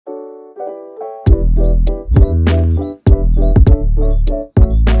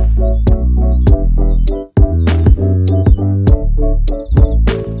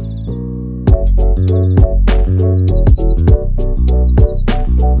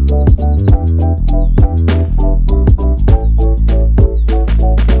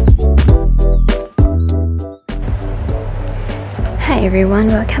everyone,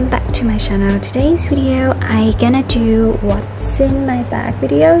 welcome back to my channel. Today's video I gonna do what's in my bag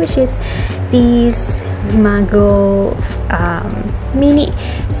video, which is these Margaux mini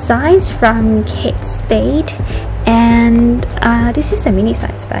size from Kate Spade, and this is a mini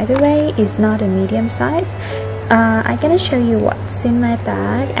size, by the way. It's not a medium size. I'm gonna show you what's in my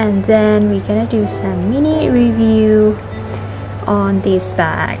bag, and then we're gonna do some mini review on this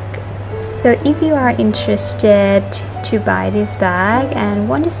bag. So if you are interested to buy this bag and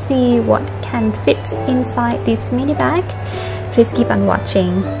want to see what can fit inside this mini bag, please keep on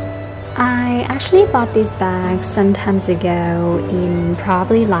watching. I actually bought this bag some times ago, in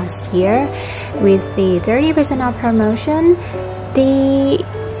probably last year, with the 30% off promotion.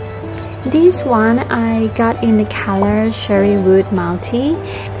 This one I got in the color Cherry Wood Multi.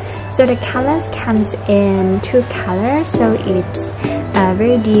 So the colors comes in two colors, so it's a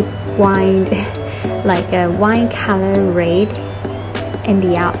very deep wine, like a wine color red in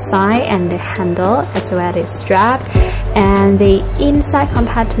the outside and the handle, as well as the strap, and the inside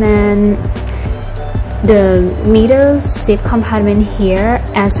compartment, the middle zip compartment here,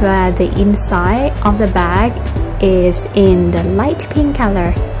 as well as the inside of the bag is in the light pink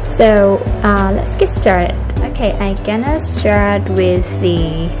color. So let's get started. Okay, I'm gonna start with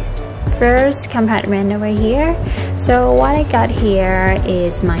the first compartment over here. So what I got here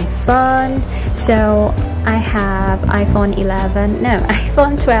is my phone. So I have iPhone 11, no,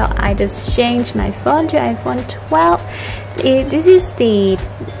 iPhone 12. I just changed my phone to iPhone 12. This is the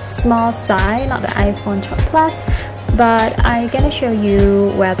small size, not the iPhone 12 Plus, but I'm gonna show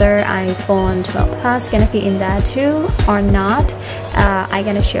you whether iPhone 12 Plus gonna fit in that too or not. I'm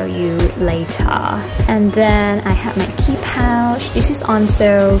gonna show you later. And then I have my key pouch. This is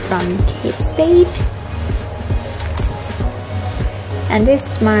also from Kate Spade. And this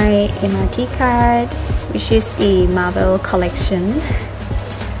is my MRT card, which is the Marvel collection.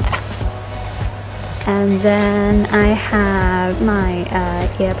 And then I have my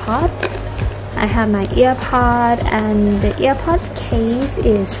Airpods. I have my Airpod, and the Airpod case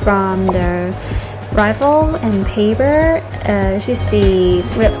is from the Rifle and Paper. This is the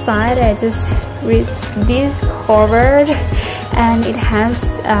website. I just discovered, and it has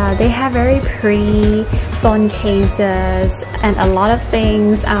they have very pretty phone cases and a lot of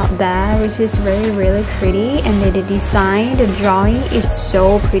things out there, which is really pretty. And the design, the drawing is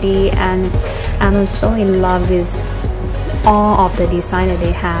so pretty, and I'm so in love with all of the design that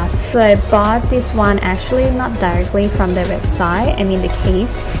they have. So I bought this one actually not directly from the website, I mean the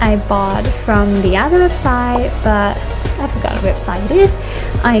case. I bought from the other website, but I forgot what website it is.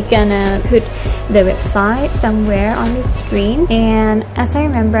 I'm gonna put the website somewhere on the screen, and as I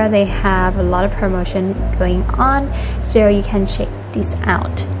remember, they have a lot of promotion going on, so you can check this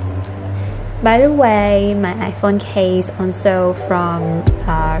out. By the way, my iPhone case also from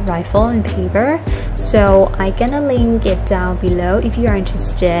Rifle and Paper, so I'm gonna link it down below if you are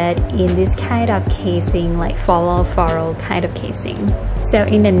interested in this kind of casing, like floral kind of casing. So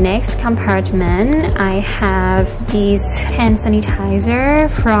in the next compartment, I have this hand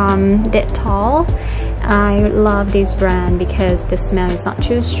sanitizer from Dettol. I love this brand because the smell is not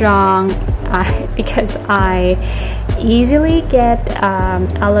too strong, because I easily get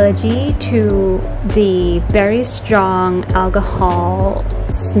allergy to the very strong alcohol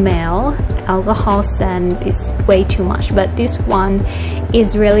smell. Alcohol scent is way too much, but this one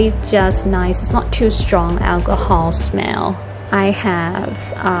is really just nice. It's not too strong alcohol smell. I have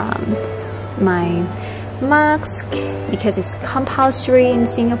my mask because it's compulsory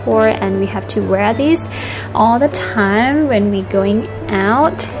in Singapore, and we have to wear this all the time when we're going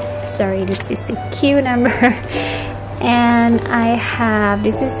out. Sorry, this is the queue number. And I have,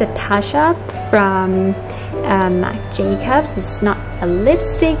 this is a touch-up from Marc Jacobs. It's not a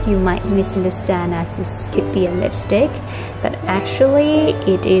lipstick. You might misunderstand as this could be a lipstick, but actually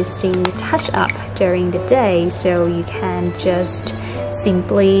it is the touch-up during the day, so you can just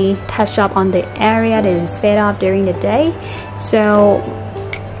simply touch up on the area that is fade off during the day. So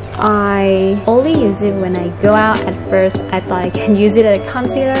I only use it when I go out. At first I thought I can use it as a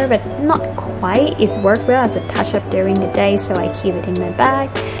concealer, but not quite. It's worked well as a touch-up during the day, so I keep it in my bag.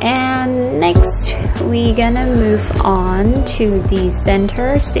 And next we're gonna move on to the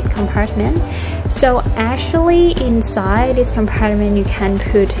center zip compartment. So actually inside this compartment you can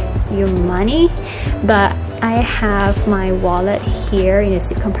put your money, but I have my wallet here in the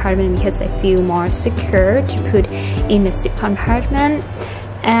zip compartment because I feel more secure to put in the zip compartment.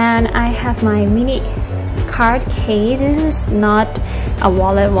 And I have my mini card case. This is not a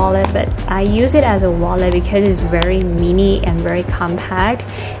wallet, but I use it as a wallet because it's very mini and very compact,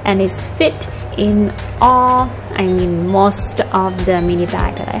 and it's fit in all, I mean most of the mini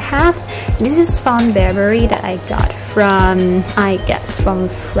bag that I have. This is from Burberry that I got from, I guess, from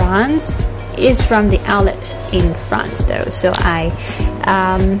France. It's from the outlet in France though, so I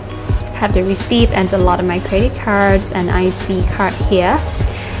have the receipt and a lot of my credit cards and IC card here.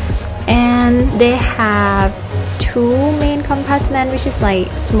 And they have two main compartments, which is like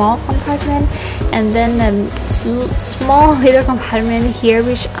small compartment, and then a small little compartment here,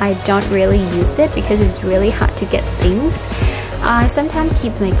 which I don't really use it because it's really hard to get things. I sometimes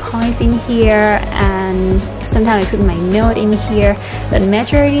keep my coins in here, and sometimes I put my note in here, but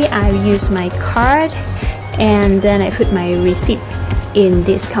majority I use my card, and then I put my receipt in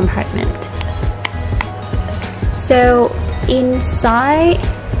this compartment. So inside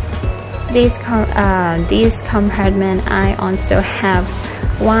this compartment, I also have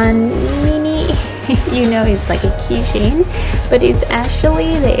one mini, you know, it's like a keychain, but it's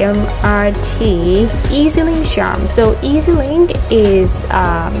actually the MRT EasyLink charm. So EasyLink is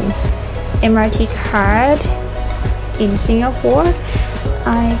MRT card in Singapore.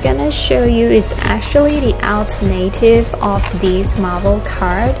 I'm gonna show you, it's actually the alternative of this Marvel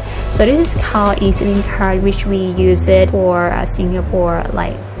card. So this is called EasyLink card, which we use it for Singapore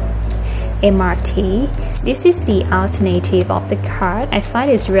like MRT. This is the alternative of the card. I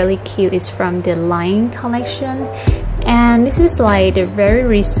find it's really cute. It's from the Line collection, and this is like the very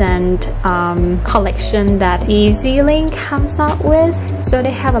recent collection that EasyLink comes out with. So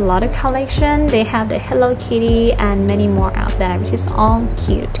they have a lot of collection. They have the Hello Kitty and many more out there, which is all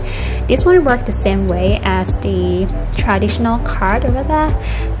cute. This one works the same way as the traditional card over there,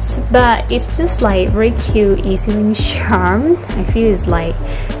 but it's just like very cute EasyLink charm. I feel it's like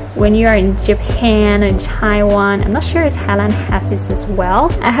when you are in Japan and Taiwan. I'm not sure if Thailand has this as well.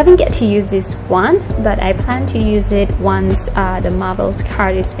 I haven't get to use this one, but I plan to use it once the Marvel's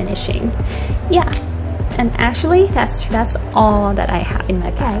card is finishing. Yeah, and actually that's all that I have in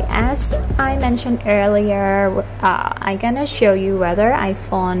my bag. As I mentioned earlier, I'm gonna show you whether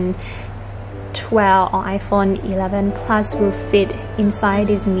iPhone 12 or iPhone 11 Plus will fit inside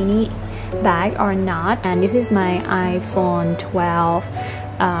this mini bag or not. And this is my iPhone 12.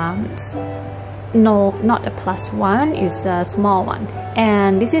 No, not the plus one, it's a small one,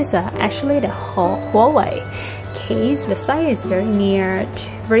 and this is actually the Huawei case. The size is very near,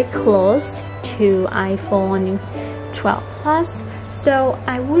 very close to iPhone 12 Plus, so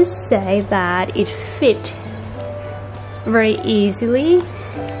I would say that it fit very easily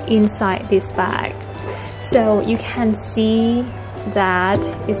inside this bag. So you can see that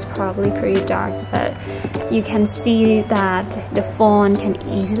it's probably pretty dark, but you can see that the phone can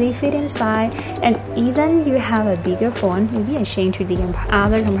easily fit inside, and even you have a bigger phone, maybe I change to the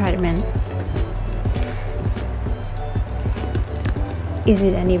other compartment. Is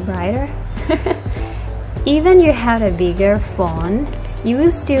it any brighter? Even you have a bigger phone, you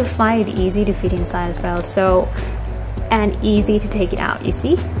will still find it easy to fit inside as well. So, and easy to take it out, you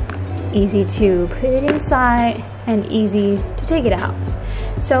see? Easy to put it inside and easy to take it out.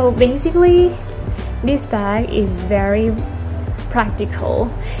 So basically this bag is very practical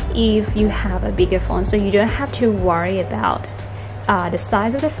if you have a bigger phone, so you don't have to worry about the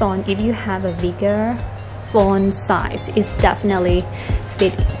size of the phone. If you have a bigger phone size, it's definitely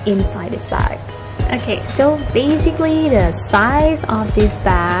fit inside this bag. Okay, so basically the size of this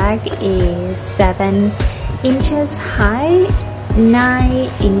bag is 7 inches high, 9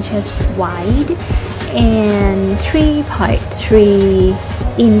 inches wide, and 3.3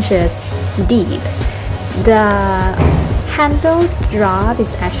 inches deep. The handle drop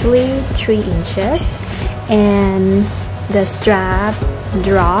is actually 3 inches, and the strap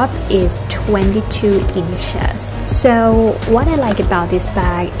drop is 22 inches. So what I like about this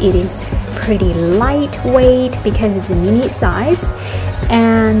bag, it is pretty lightweight because it's a mini size,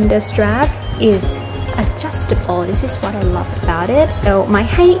 and the strap is adjustable. This is what I love about it. So my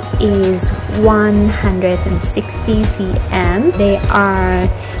height is 160 cm. They are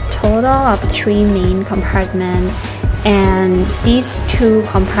total of 3 main compartments, and these 2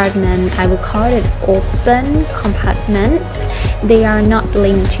 compartments, I would call it open compartments. They are not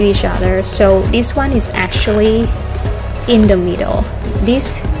linked to each other, so this one is actually in the middle.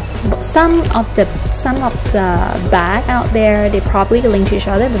 Some of the bag out there, they probably link to each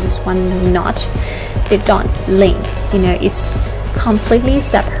other, but this one not. They don't link, you know, it's completely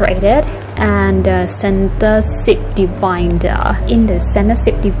separated. And the center zip divider, in the center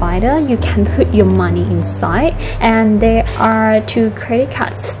zip divider you can put your money inside, and there are 2 credit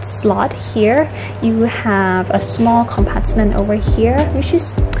card slots here. You have a small compartment over here, which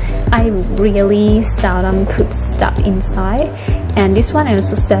is I really seldom put stuff inside, and this one I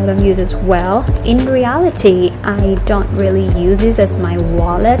also seldom use as well. In reality, I don't really use this as my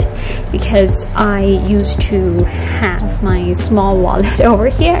wallet because I used to have my small wallet over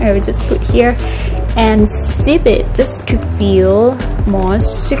here. I would just put here and zip it just to feel more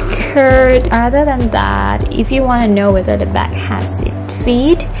secured. Other than that, if you want to know whether the bag has its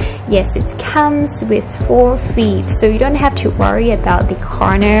feet, yes, it comes with 4 feet, so you don't have to worry about the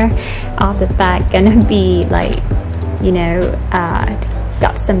corner of the bag gonna be like, you know,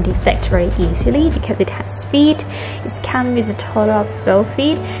 got some defect very easily because it has feet. It comes with a total of 12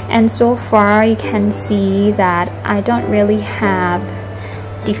 feet, and so far you can see that I don't really have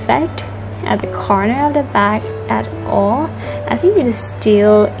defect at the corner of the bag at all. I think it is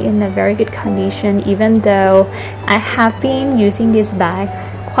still in a very good condition, even though I have been using this bag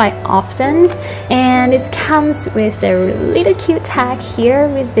quite often. And it comes with a little cute tag here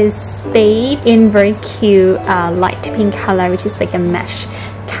with this spade in very cute light pink color, which is like a mesh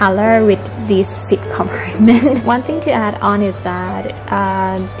color with this zip compartment. One thing to add on is that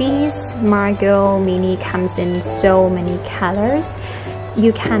this Margaux Mini comes in so many colors.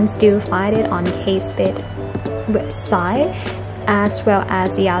 You can still find it on Spade website, as well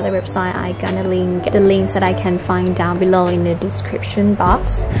as the other website. I'm gonna link the links that I can find down below in the description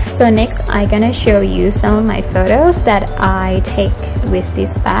box. So next, I'm gonna show you some of my photos that I take with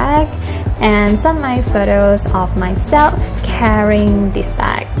this bag, and some of my photos of myself carrying this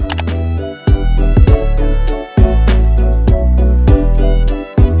bag.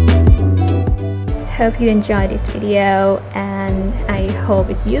 Hope you enjoyed this video, and I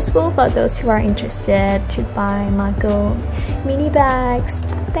hope it's useful for those who are interested to buy Margaux mini bags.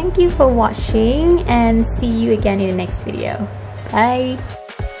 Thank you for watching, and see you again in the next video. Bye!